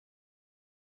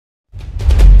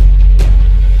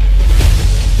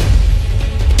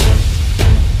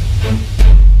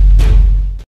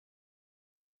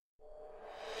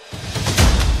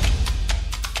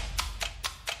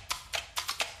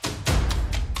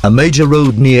A major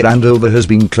road near Andover has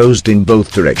been closed in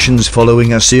both directions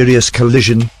following a serious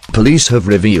collision, police have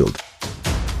revealed.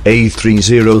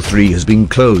 A303 has been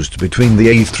closed between the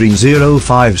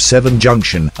A3057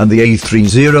 junction and the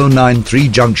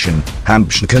A3093 junction,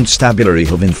 Hampshire Constabulary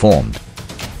have informed.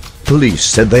 Police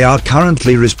said they are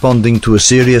currently responding to a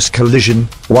serious collision,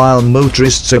 while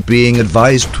motorists are being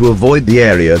advised to avoid the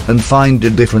area and find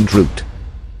a different route.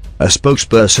 A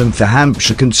spokesperson for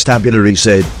Hampshire Constabulary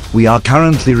said, "We are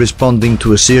currently responding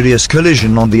to a serious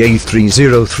collision on the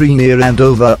A303 near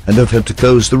Andover and have had to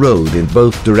close the road in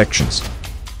both directions.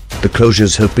 The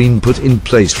closures have been put in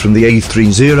place from the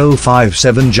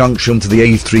A3057 junction to the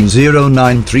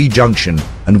A3093 junction,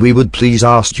 and we would please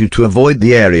ask you to avoid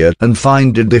the area and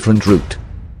find a different route.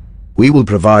 We will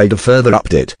provide a further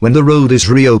update when the road is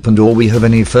reopened or we have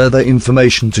any further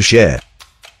information to share.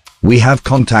 We have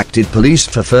contacted police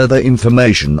for further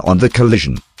information on the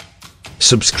collision."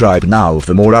 Subscribe now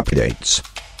for more updates.